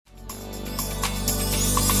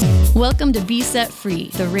Welcome to Be Set Free,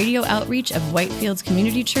 the radio outreach of Whitefields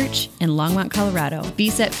Community Church in Longmont, Colorado. Be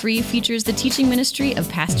Set Free features the teaching ministry of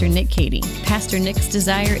Pastor Nick Cady. Pastor Nick's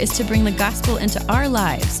desire is to bring the gospel into our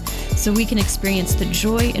lives so we can experience the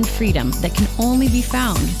joy and freedom that can only be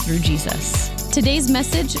found through Jesus. Today's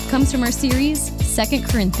message comes from our series, 2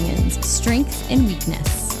 Corinthians, Strength and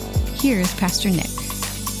Weakness. Here's Pastor Nick.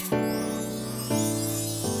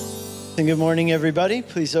 And good morning, everybody.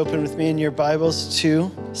 Please open with me in your Bibles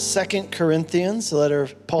to 2 Corinthians,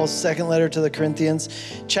 Paul's second letter to the Corinthians,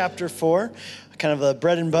 chapter 4. Kind of the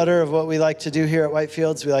bread and butter of what we like to do here at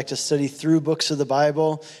Whitefields. We like to study through books of the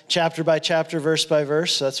Bible, chapter by chapter, verse by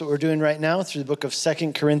verse. So that's what we're doing right now through the book of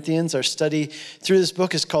 2 Corinthians. Our study through this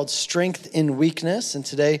book is called Strength in Weakness. And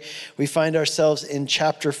today we find ourselves in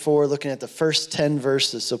chapter 4, looking at the first 10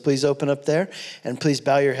 verses. So please open up there and please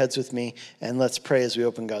bow your heads with me and let's pray as we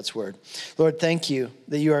open God's word. Lord, thank you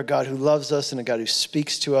that you are a God who loves us and a God who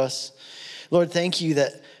speaks to us. Lord, thank you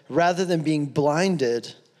that rather than being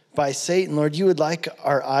blinded by Satan, Lord, you would like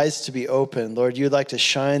our eyes to be open. Lord, you would like to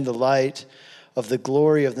shine the light of the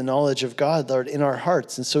glory of the knowledge of God, Lord, in our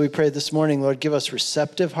hearts. And so we pray this morning, Lord, give us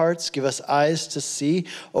receptive hearts, give us eyes to see,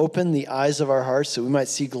 open the eyes of our hearts so we might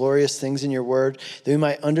see glorious things in your word, that we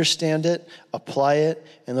might understand it, apply it,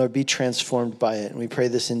 and Lord, be transformed by it. And we pray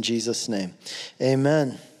this in Jesus' name.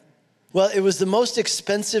 Amen. Well, it was the most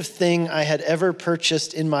expensive thing I had ever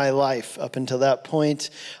purchased in my life up until that point.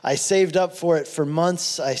 I saved up for it for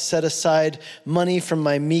months. I set aside money from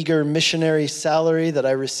my meager missionary salary that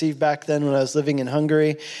I received back then when I was living in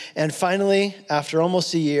Hungary. And finally, after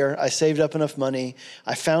almost a year, I saved up enough money.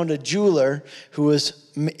 I found a jeweler who was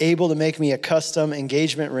able to make me a custom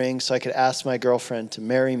engagement ring so I could ask my girlfriend to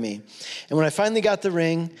marry me. And when I finally got the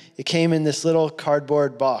ring, it came in this little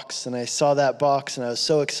cardboard box. And I saw that box and I was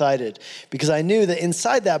so excited because I knew that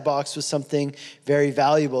inside that box was something very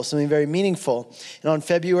valuable, something very meaningful. And on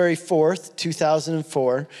February 4th,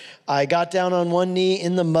 2004, I got down on one knee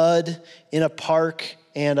in the mud in a park,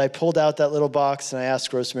 and I pulled out that little box and I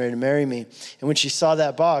asked Rosemary to marry me. And when she saw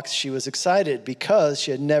that box, she was excited because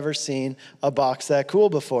she had never seen a box that cool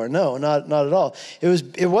before. No, not at all.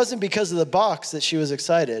 It wasn't because of the box that she was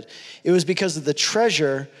excited. It was because of the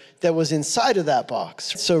treasure that was inside of that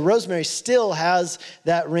box. So Rosemary still has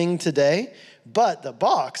that ring today. But the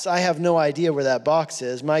box, I have no idea where that box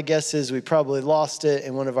is. My guess is we probably lost it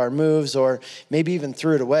in one of our moves or maybe even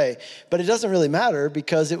threw it away. But it doesn't really matter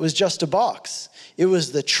because it was just a box. It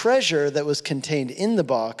was the treasure that was contained in the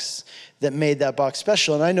box that made that box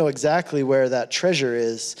special. And I know exactly where that treasure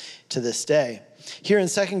is to this day. Here in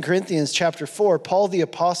 2 Corinthians chapter 4, Paul the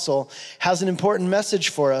Apostle has an important message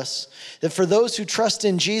for us, that for those who trust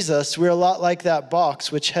in Jesus, we're a lot like that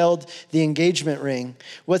box which held the engagement ring.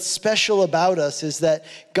 What's special about us is that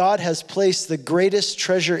God has placed the greatest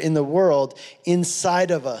treasure in the world inside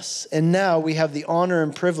of us. And now we have the honor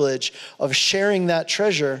and privilege of sharing that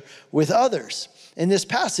treasure with others. In this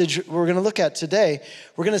passage we're going to look at today,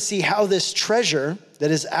 we're going to see how this treasure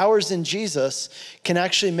that is ours in Jesus can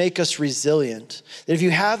actually make us resilient. That if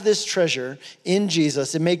you have this treasure in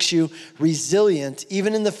Jesus, it makes you resilient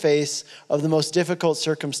even in the face of the most difficult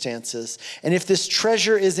circumstances. And if this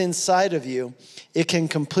treasure is inside of you, it can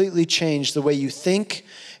completely change the way you think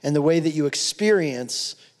and the way that you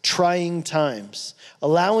experience trying times,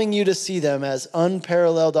 allowing you to see them as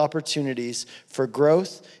unparalleled opportunities for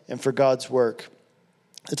growth and for God's work.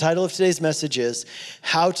 The title of today's message is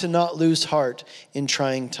How to Not Lose Heart in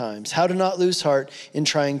Trying Times. How to not lose heart in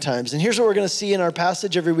trying times. And here's what we're going to see in our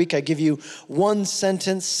passage every week. I give you one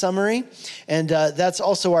sentence summary, and that's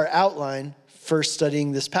also our outline for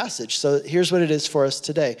studying this passage. So here's what it is for us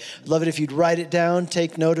today. I'd love it if you'd write it down,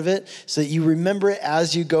 take note of it, so that you remember it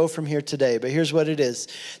as you go from here today. But here's what it is.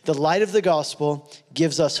 The light of the gospel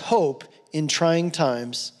gives us hope in trying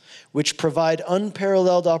times, which provide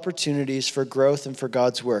unparalleled opportunities for growth and for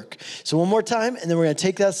God's work. So one more time, and then we're going to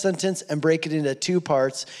take that sentence and break it into two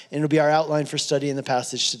parts, and it'll be our outline for studying the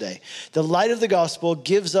passage today. The light of the gospel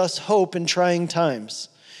gives us hope in trying times,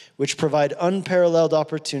 which provide unparalleled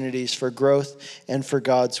opportunities for growth and for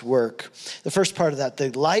God's work. The first part of that,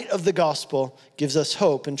 the light of the gospel gives us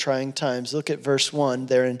hope in trying times. Look at verse 1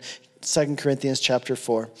 there in 2 Corinthians chapter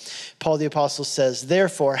 4. Paul the Apostle says,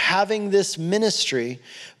 "Therefore, having this ministry,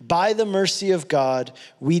 by the mercy of God,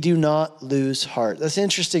 we do not lose heart." That's an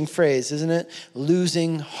interesting phrase, isn't it?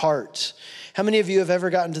 Losing heart. How many of you have ever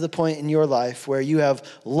gotten to the point in your life where you have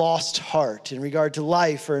lost heart in regard to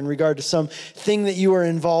life or in regard to something that you are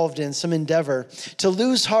involved in, some endeavor? To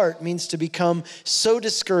lose heart means to become so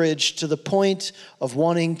discouraged to the point of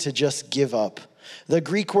wanting to just give up. The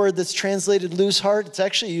Greek word that's translated lose heart, it's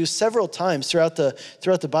actually used several times throughout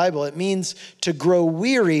the Bible. It means to grow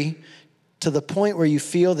weary to the point where you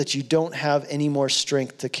feel that you don't have any more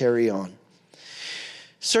strength to carry on.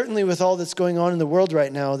 Certainly with all that's going on in the world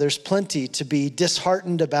right now, there's plenty to be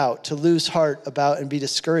disheartened about, to lose heart about, and be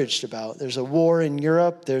discouraged about. There's a war in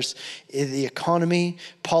Europe, there's the economy,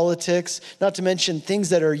 politics, not to mention things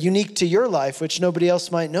that are unique to your life, which nobody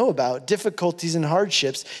else might know about, difficulties and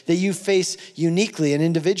hardships that you face uniquely and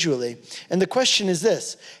individually. And the question is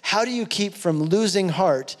this: how do you keep from losing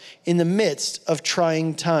heart in the midst of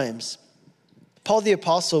trying times? Paul the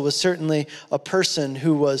Apostle was certainly a person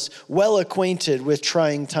who was well acquainted with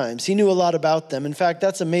trying times. He knew a lot about them. In fact,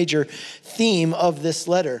 that's a major theme of this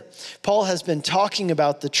letter. Paul has been talking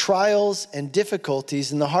about the trials and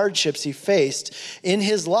difficulties and the hardships he faced in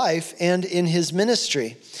his life and in his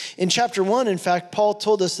ministry. In chapter 1, in fact, Paul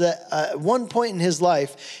told us that at one point in his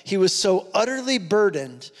life, he was so utterly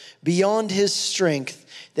burdened beyond his strength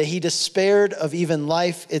that he despaired of even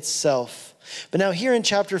life itself. But now here in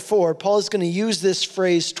chapter 4, Paul is going to use this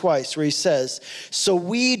phrase twice where he says, so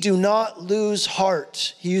we do not lose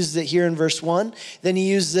heart. He uses it here in verse 1. Then he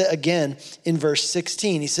uses it again in verse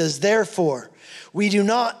 16. He says, therefore, we do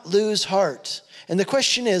not lose heart. And the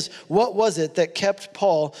question is, what was it that kept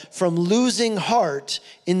Paul from losing heart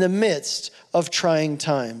in the midst of trying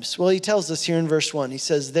times? Well, he tells us here in verse 1. He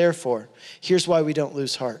says, therefore, here's why we don't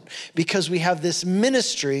lose heart. Because we have this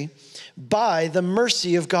ministry by the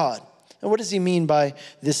mercy of God. And what does he mean by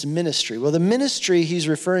this ministry? Well, the ministry he's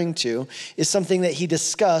referring to is something that he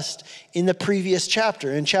discussed in the previous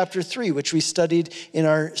chapter, in chapter 3, which we studied in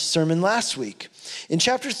our sermon last week. In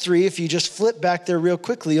chapter 3, if you just flip back there real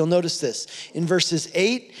quickly, you'll notice this. In verses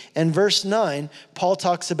 8 and verse 9, Paul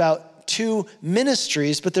talks about two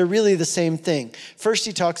ministries, but they're really the same thing. First,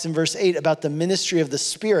 he talks in verse 8 about the ministry of the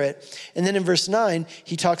Spirit. And then in verse 9,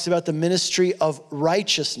 he talks about the ministry of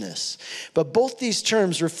righteousness. But both these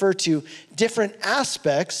terms refer to different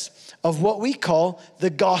aspects of what we call the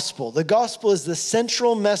gospel. The gospel is the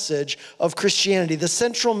central message of Christianity, the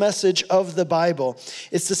central message of the Bible.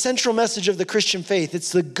 It's the central message of the Christian faith.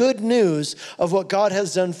 It's the good news of what God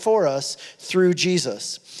has done for us through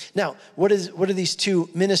Jesus. Now, what are these two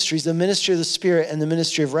ministries, the ministry of the Spirit and the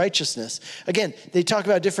ministry of righteousness? Again, they talk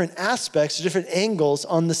about different aspects, different angles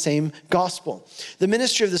on the same gospel. The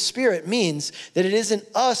ministry of the Spirit means that it isn't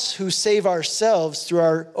us who save ourselves through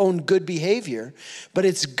our own good behavior, but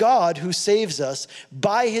it's God who saves us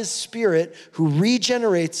by his Spirit, who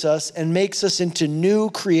regenerates us and makes us into new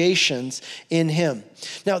creations in him.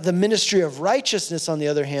 Now, the ministry of righteousness, on the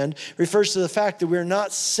other hand, refers to the fact that we're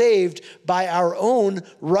not saved by our own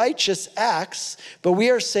righteous acts, but we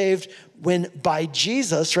are saved when by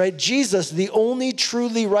Jesus, right? Jesus, the only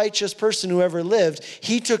truly righteous person who ever lived,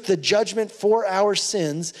 he took the judgment for our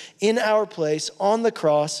sins in our place on the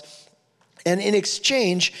cross. And in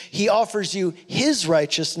exchange, he offers you his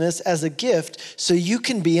righteousness as a gift so you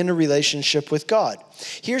can be in a relationship with God.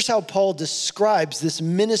 Here's how Paul describes this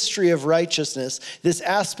ministry of righteousness, this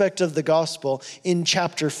aspect of the gospel in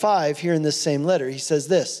chapter 5 here in this same letter. He says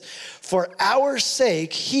this, for our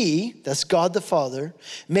sake, he, that's God the Father,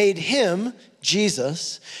 made him,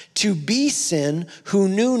 Jesus, to be sin who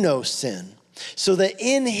knew no sin, so that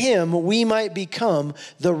in him we might become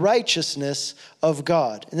the righteousness of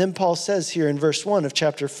God. And then Paul says here in verse 1 of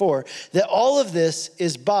chapter 4 that all of this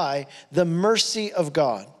is by the mercy of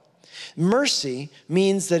God. Mercy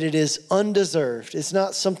means that it is undeserved. It's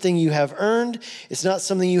not something you have earned. It's not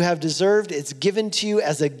something you have deserved. It's given to you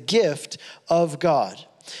as a gift of God.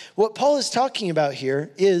 What Paul is talking about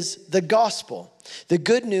here is the gospel. The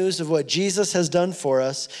good news of what Jesus has done for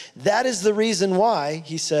us. That is the reason why,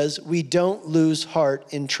 he says, we don't lose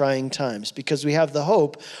heart in trying times, because we have the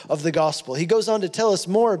hope of the gospel. He goes on to tell us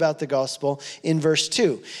more about the gospel in verse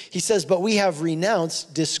 2. He says, but we have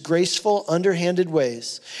renounced disgraceful, underhanded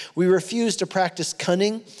ways. We refuse to practice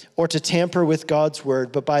cunning or to tamper with God's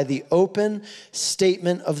word, but by the open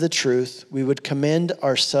statement of the truth, we would commend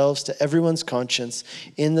ourselves to everyone's conscience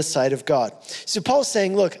in the sight of God. So Paul's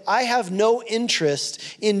saying, look, I have no interest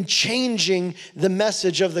in changing the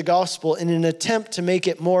message of the gospel in an attempt to make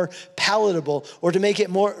it more palatable or to make it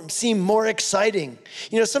seem more exciting.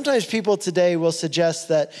 You know, sometimes people today will suggest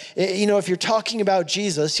that, you know, if you're talking about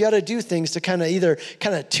Jesus, you ought to do things to either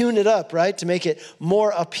tune it up, right? To make it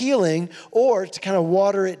more appealing, or to kind of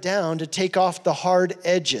water it down to take off the hard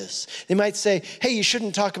edges. They might say, hey, you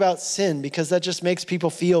shouldn't talk about sin because that just makes people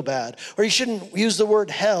feel bad. Or you shouldn't use the word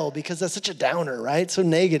hell because that's such a downer, right? So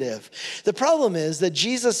negative. The problem is that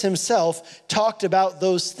Jesus himself talked about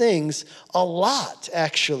those things a lot,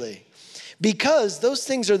 actually. because those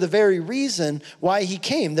things are the very reason why he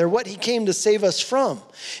came. They're what he came to save us from.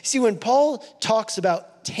 See, when Paul talks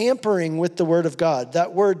about tampering with the word of God,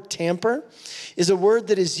 that word tamper is a word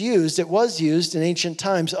that is used, it was used in ancient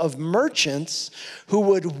times, of merchants who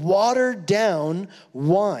would water down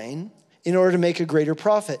wine in order to make a greater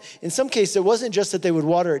profit. In some cases, it wasn't just that they would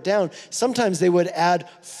water it down. Sometimes they would add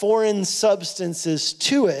foreign substances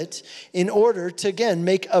to it in order to, again,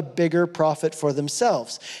 make a bigger profit for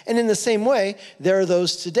themselves. And in the same way, there are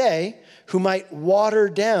those today who might water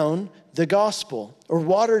down the gospel or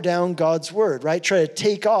water down God's word, right? Try to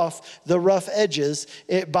take off the rough edges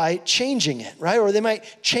by changing it, right? Or they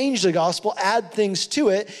might change the gospel, add things to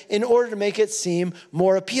it in order to make it seem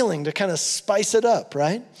more appealing, to kind of spice it up,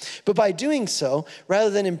 right? But by doing so, rather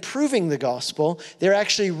than improving the gospel, they're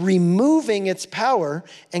actually removing its power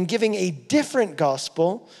and giving a different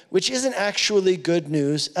gospel, which isn't actually good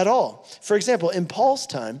news at all. For example, in Paul's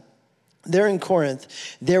time, there in Corinth,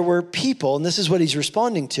 there were people, and this is what he's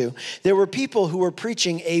responding to, there were people who were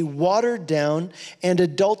preaching a watered down and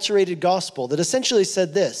adulterated gospel that essentially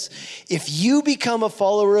said this: if you become a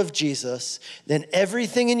follower of Jesus, then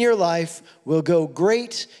everything in your life will go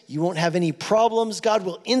great. You won't have any problems. God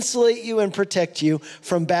will insulate you and protect you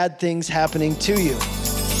from bad things happening to you.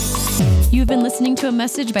 You've been listening to a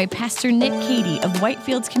message by Pastor Nick Cady of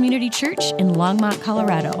Whitefields Community Church in Longmont,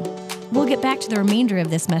 Colorado. We'll get back to the remainder of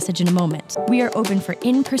this message in a moment. We are open for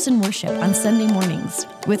in-person worship on Sunday mornings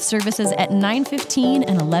with services at 9:15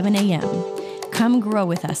 and 11 a.m. Come grow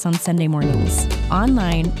with us on Sunday mornings,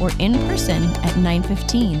 online or in person at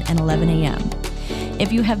 9:15 and 11 a.m.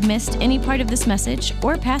 If you have missed any part of this message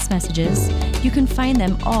or past messages, you can find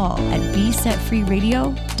them all at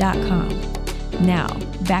besetfreeradio.com. Now,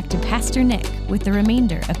 back to Pastor Nick with the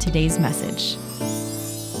remainder of today's message.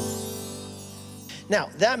 Now,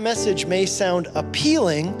 that message may sound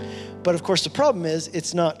appealing, but of course the problem is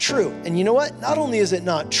it's not true. And you know what? Not only is it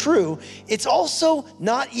not true, it's also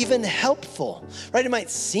not even helpful, right? It might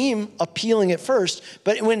seem appealing at first,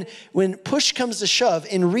 but when push comes to shove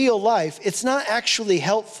in real life, it's not actually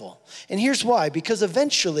helpful. And here's why: because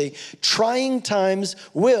eventually trying times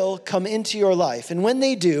will come into your life. And when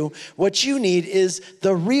they do, what you need is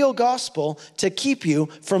the real gospel to keep you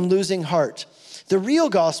from losing heart. The real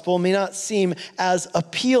gospel may not seem as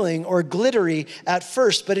appealing or glittery at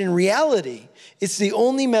first, but in reality, it's the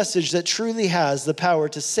only message that truly has the power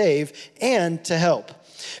to save and to help.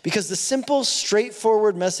 Because the simple,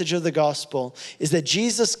 straightforward message of the gospel is that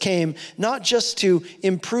Jesus came not just to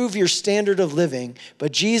improve your standard of living,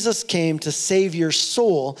 but Jesus came to save your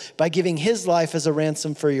soul by giving his life as a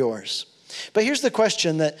ransom for yours. But here's the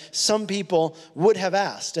question that some people would have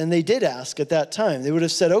asked, and they did ask at that time. They would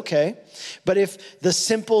have said, okay, but if the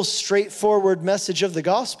simple, straightforward message of the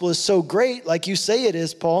gospel is so great, like you say it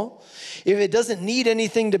is, Paul, if it doesn't need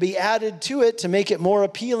anything to be added to it to make it more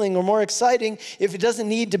appealing or more exciting, if it doesn't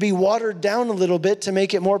need to be watered down a little bit to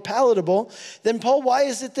make it more palatable, then Paul, why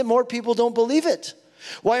is it that more people don't believe it?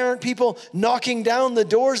 Why aren't people knocking down the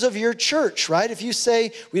doors of your church, right? If you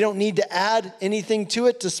say we don't need to add anything to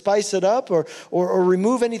it to spice it up or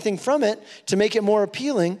remove anything from it to make it more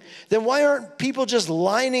appealing, then why aren't people just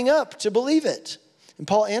lining up to believe it? And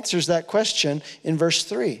Paul answers that question in verse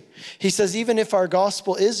 3. He says, even if our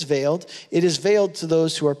gospel is veiled, it is veiled to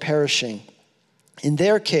those who are perishing. In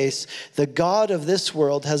their case, the God of this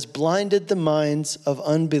world has blinded the minds of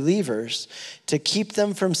unbelievers to keep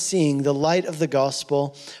them from seeing the light of the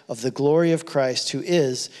gospel of the glory of Christ, who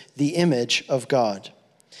is the image of God.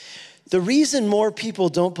 The reason more people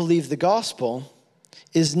don't believe the gospel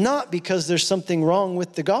is not because there's something wrong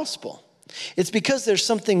with the gospel. It's because there's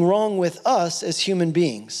something wrong with us as human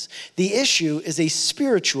beings. The issue is a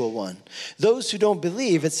spiritual one. Those who don't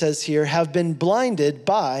believe, it says here, have been blinded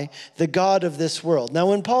by the God of this world. Now,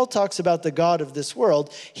 when Paul talks about the God of this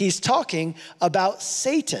world, he's talking about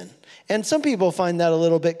Satan. And some people find that a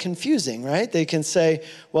little bit confusing, right? They can say,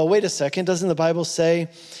 well, wait a second, doesn't the Bible say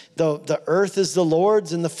the earth is the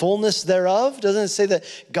Lord's and the fullness thereof? Doesn't it say that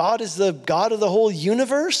God is the God of the whole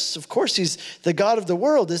universe? Of course, he's the God of the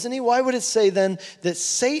world, isn't he? Why would it say then that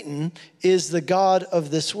Satan is the God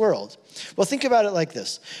of this world? Well, think about it like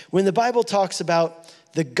this. When the Bible talks about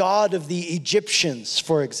the God of the Egyptians,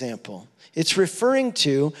 for example, it's referring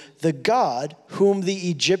to the God whom the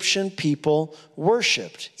Egyptian people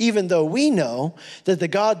worshiped, even though we know that the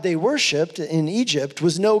God they worshiped in Egypt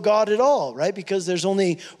was no God at all, right? Because there's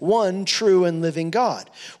only one true and living God.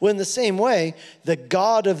 Well, in the same way, the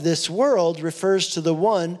God of this world refers to the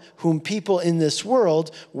one whom people in this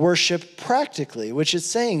world worship practically, which it's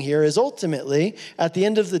saying here is ultimately, at the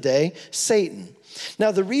end of the day, Satan.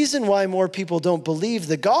 Now, the reason why more people don't believe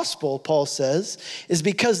the gospel, Paul says, is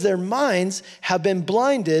because their minds have been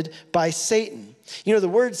blinded by Satan. You know, the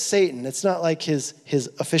word Satan, it's not like his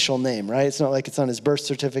official name, right? It's not like it's on his birth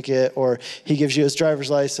certificate or he gives you his driver's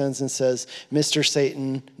license and says, Mr.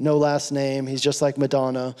 Satan, no last name. He's just like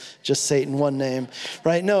Madonna, just Satan, one name,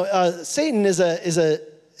 right? No, Satan is a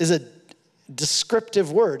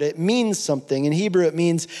descriptive word. It means something. In Hebrew, it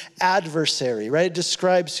means adversary, right? It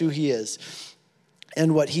describes who he is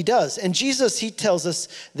and what he does. And Jesus told us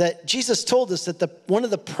that one of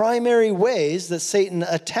the primary ways that Satan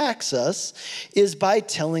attacks us is by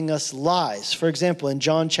telling us lies. For example, in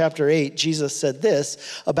John chapter 8, Jesus said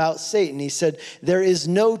this about Satan. He said, there is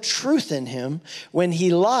no truth in him. When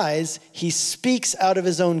he lies, he speaks out of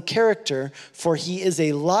his own character, for he is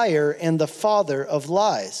a liar and the father of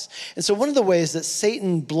lies. And so one of the ways that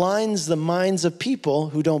Satan blinds the minds of people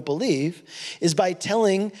who don't believe is by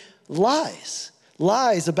telling lies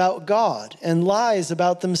about God and lies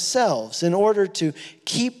about themselves in order to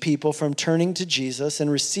keep people from turning to Jesus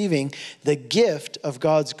and receiving the gift of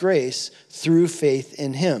God's grace through faith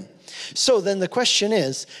in him. So then the question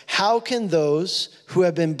is, how can those who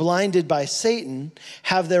have been blinded by Satan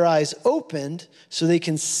have their eyes opened so they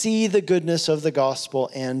can see the goodness of the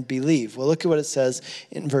gospel and believe? Well, look at what it says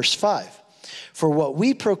in verse 5. For what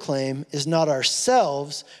we proclaim is not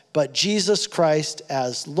ourselves, but Jesus Christ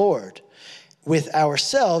as Lord, with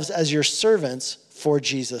ourselves as your servants for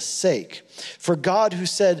Jesus' sake. For God, who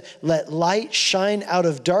said, let light shine out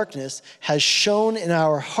of darkness, has shone in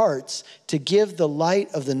our hearts to give the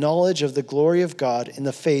light of the knowledge of the glory of God in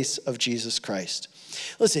the face of Jesus Christ.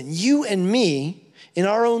 Listen, you and me, in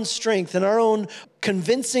our own strength, in our own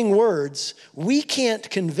convincing words, we can't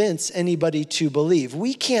convince anybody to believe.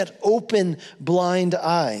 We can't open blind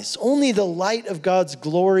eyes. Only the light of God's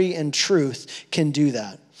glory and truth can do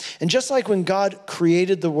that. And just like when God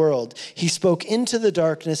created the world, he spoke into the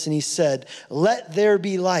darkness and he said, let there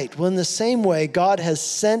be light. Well, in the same way, God has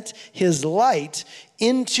sent his light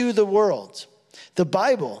into the world. The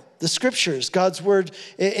Bible, the scriptures, God's word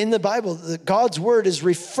in the Bible, God's word is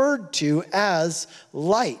referred to as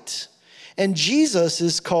light. And Jesus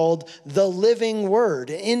is called the living word.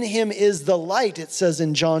 In him is the light, it says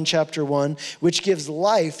in John chapter 1, which gives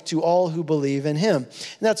life to all who believe in him.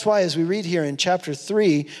 And that's why as we read here in chapter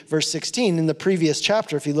 3, verse 16, in the previous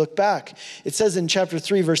chapter, if you look back, it says in chapter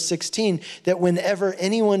 3, verse 16, that whenever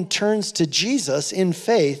anyone turns to Jesus in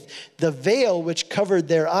faith, the veil which covered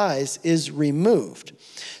their eyes is removed.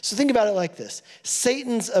 So think about it like this.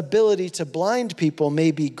 Satan's ability to blind people may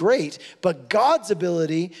be great, but God's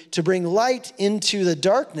ability to bring light into the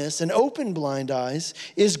darkness and open blind eyes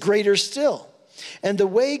is greater still. And the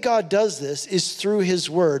way God does this is through his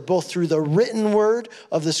word, both through the written word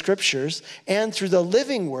of the scriptures and through the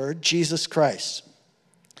living word, Jesus Christ.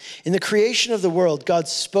 In the creation of the world, God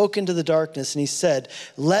spoke into the darkness and he said,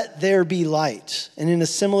 let there be light. And in a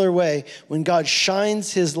similar way, when God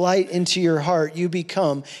shines his light into your heart, you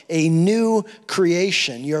become a new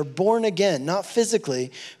creation. You're born again, not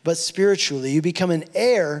physically, but spiritually. You become an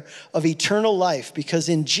heir of eternal life because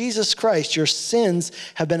in Jesus Christ, your sins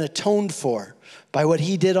have been atoned for by what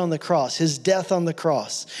he did on the cross, his death on the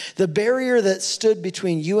cross. The barrier that stood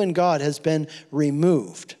between you and God has been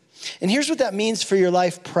removed. And here's what that means for your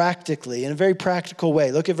life practically, in a very practical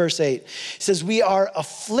way. Look at verse 8. It says, we are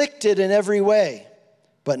afflicted in every way,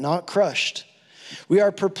 but not crushed. We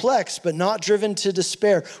are perplexed, but not driven to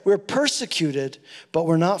despair. We're persecuted, but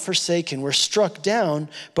we're not forsaken. We're struck down,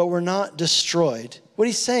 but we're not destroyed. What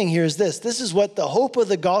he's saying here is this. This is what the hope of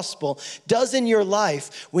the gospel does in your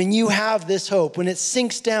life when you have this hope, when it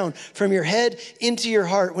sinks down from your head into your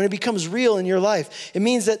heart, when it becomes real in your life. It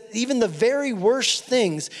means that even the very worst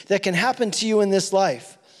things that can happen to you in this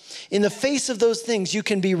life, in the face of those things, you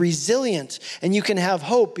can be resilient and you can have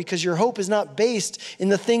hope because your hope is not based in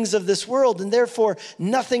the things of this world. And therefore,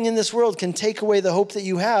 nothing in this world can take away the hope that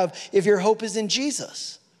you have if your hope is in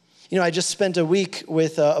Jesus. You know, I just spent a week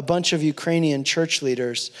with a bunch of Ukrainian church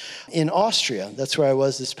leaders in Austria. That's where I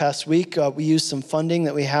was this past week. We used some funding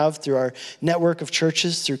that we have through our network of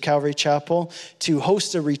churches, through Calvary Chapel, to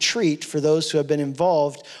host a retreat for those who have been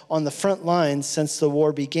involved on the front lines since the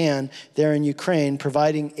war began there in Ukraine,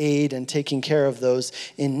 providing aid and taking care of those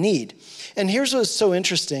in need. And here's what's so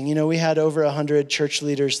interesting. You know, we had over 100 church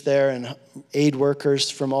leaders there and aid workers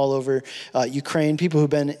from all over Ukraine, people who've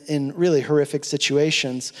been in really horrific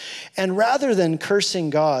situations. And rather than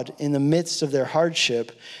cursing God in the midst of their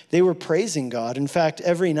hardship, they were praising God. In fact,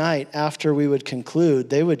 every night after we would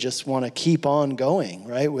conclude, they would just want to keep on going,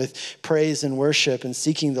 right, with praise and worship and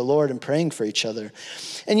seeking the Lord and praying for each other.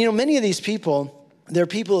 And, you know, many of these people, There are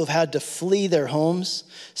people who have had to flee their homes.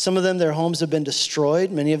 Some of them, their homes have been destroyed.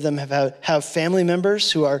 Many of them have family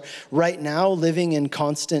members who are right now living in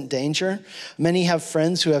constant danger. Many have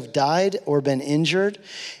friends who have died or been injured.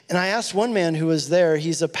 And I asked one man who was there,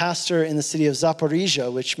 he's a pastor in the city of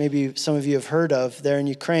Zaporizhia, which maybe some of you have heard of there in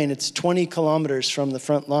Ukraine. It's 20 kilometers from the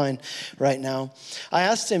front line right now. I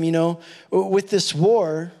asked him, with this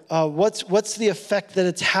war, what's the effect that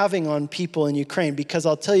it's having on people in Ukraine? Because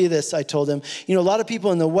I'll tell you this, I told him, a lot of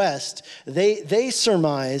people in the West, they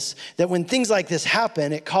surmise that when things like this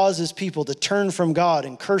happen, it causes people to turn from God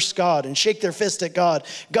and curse God and shake their fist at God.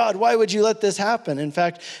 God, why would you let this happen? In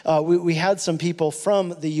fact, we had some people from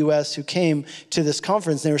the U.S. who came to this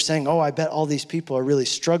conference. They were saying, I bet all these people are really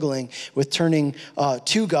struggling with turning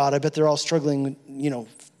to God. I bet they're all struggling,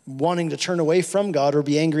 wanting to turn away from God or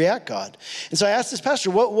be angry at God. And so I asked this pastor,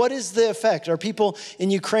 what is the effect? Are people in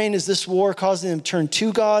Ukraine, is this war causing them to turn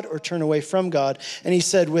to God or turn away from God? And he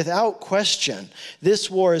said, without question, this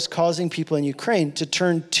war is causing people in Ukraine to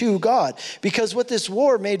turn to God. Because what this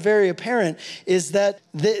war made very apparent is that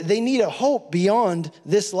they need a hope beyond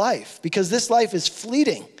this life, because this life is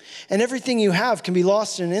fleeting. And everything you have can be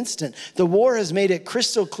lost in an instant. The war has made it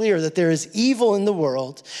crystal clear that there is evil in the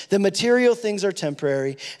world, that material things are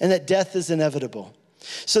temporary, and that death is inevitable.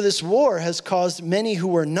 So this war has caused many who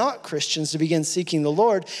were not Christians to begin seeking the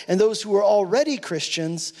Lord, and those who were already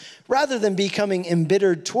Christians, rather than becoming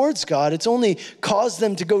embittered towards God, it's only caused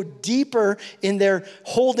them to go deeper in their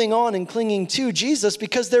holding on and clinging to Jesus,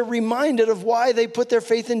 because they're reminded of why they put their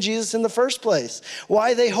faith in Jesus in the first place,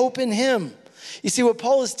 why they hope in him. You see, what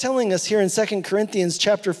Paul is telling us here in 2 Corinthians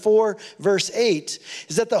chapter 4, verse 8,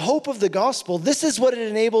 is that the hope of the gospel, this is what it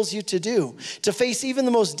enables you to do, to face even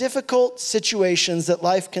the most difficult situations that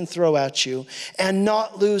life can throw at you and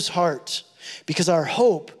not lose heart. Because our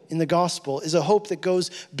hope in the gospel is a hope that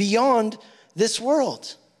goes beyond this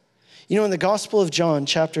world. In the Gospel of John,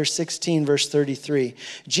 chapter 16, verse 33,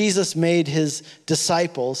 Jesus made his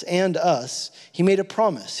disciples and us, he made a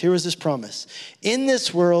promise. Here was his promise. In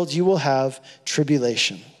this world, you will have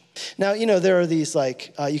tribulation. Now, there are these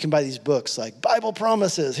you can buy these books like Bible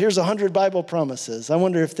promises. Here's 100 Bible promises. I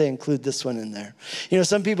wonder if they include this one in there.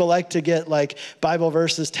 Some people like to get Bible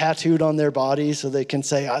verses tattooed on their body so they can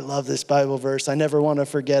say, I love this Bible verse. I never want to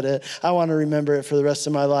forget it. I want to remember it for the rest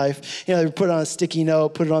of my life. They put it on a sticky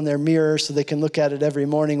note, put it on their mirror so they can look at it every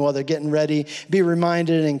morning while they're getting ready, be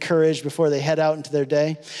reminded and encouraged before they head out into their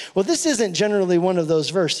day. Well, this isn't generally one of those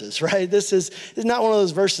verses, right? This is not one of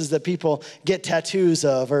those verses that people get tattoos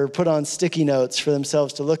of or put on sticky notes for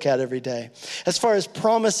themselves to look at every day. As far as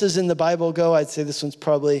promises in the Bible go, I'd say this one's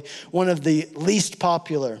probably one of the least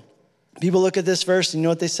popular. People look at this verse and you know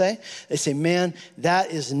what they say? They say, man,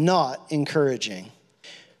 that is not encouraging.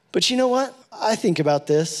 But you know what? I think about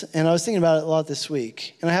this, and I was thinking about it a lot this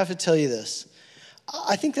week, and I have to tell you this.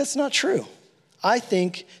 I think that's not true. I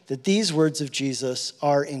think that these words of Jesus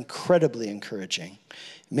are incredibly encouraging.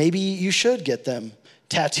 Maybe you should get them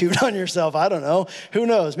tattooed on yourself. I don't know. Who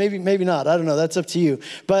knows? Maybe not. I don't know. That's up to you.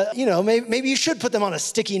 But, maybe you should put them on a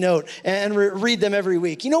sticky note and read them every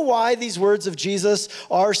week. You know why these words of Jesus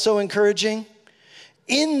are so encouraging?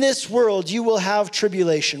 In this world, you will have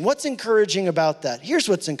tribulation. What's encouraging about that? Here's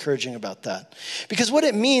what's encouraging about that. Because what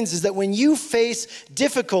it means is that when you face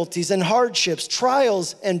difficulties and hardships,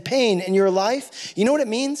 trials and pain in your life, you know what it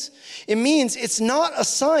means? It means it's not a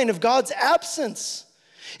sign of God's absence.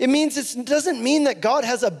 It doesn't mean that God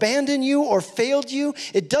has abandoned you or failed you.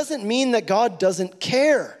 It doesn't mean that God doesn't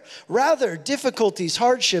care. Rather, difficulties,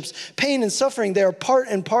 hardships, pain, and suffering, they are part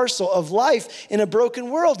and parcel of life in a broken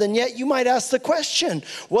world. And yet you might ask the question,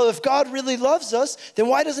 well, if God really loves us, then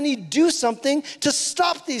why doesn't he do something to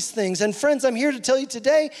stop these things? And friends, I'm here to tell you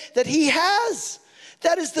today that he has.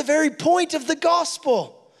 That is the very point of the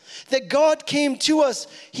gospel. That God came to us.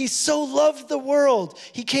 He so loved the world.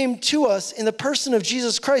 He came to us in the person of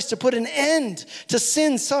Jesus Christ to put an end to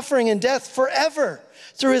sin, suffering, and death forever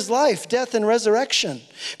through his life, death, and resurrection.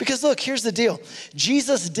 Because look, here's the deal.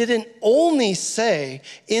 Jesus didn't only say,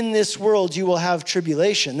 in this world you will have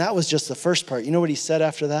tribulation. That was just the first part. You know what he said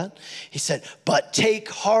after that? He said, but take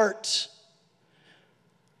heart.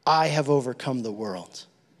 I have overcome the world.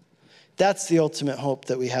 That's the ultimate hope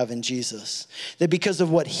that we have in Jesus. That because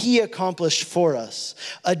of what he accomplished for us,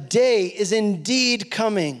 a day is indeed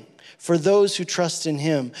coming for those who trust in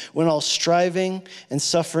him, when all striving and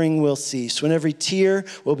suffering will cease, when every tear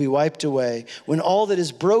will be wiped away, when all that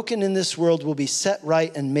is broken in this world will be set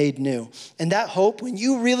right and made new. And that hope, when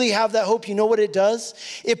you really have that hope, you know what it does?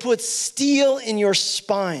 It puts steel in your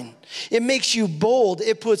spine. It makes you bold.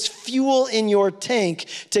 It puts fuel in your tank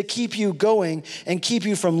to keep you going and keep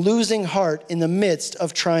you from losing heart in the midst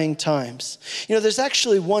of trying times. You know, there's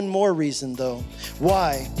actually one more reason, though,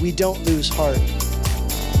 why we don't lose heart.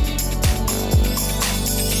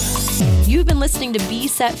 You've been listening to Be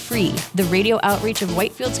Set Free, the radio outreach of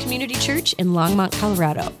Whitefields Community Church in Longmont,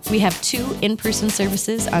 Colorado. We have 2 in-person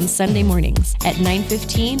services on Sunday mornings at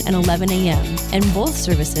 9:15 and 11 a.m. And both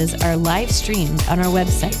services are live streamed on our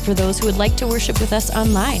website for those who would like to worship with us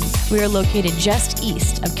online. We are located just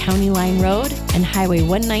east of County Line Road and Highway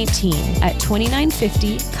 119 at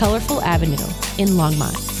 2950 Colorful Avenue in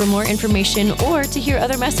Longmont. For more information or to hear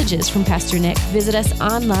other messages from Pastor Nick, visit us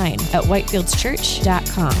online at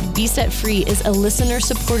whitefieldschurch.com. Be Set Free is a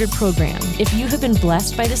listener-supported program. If you have been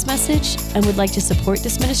blessed by this message and would like to support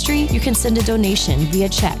this ministry, you can send a donation via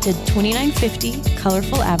check to 2950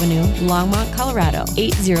 Colorful Avenue, Longmont, Colorado,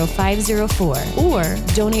 80504, or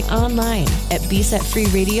donate online at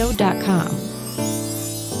besetfreeradio.com.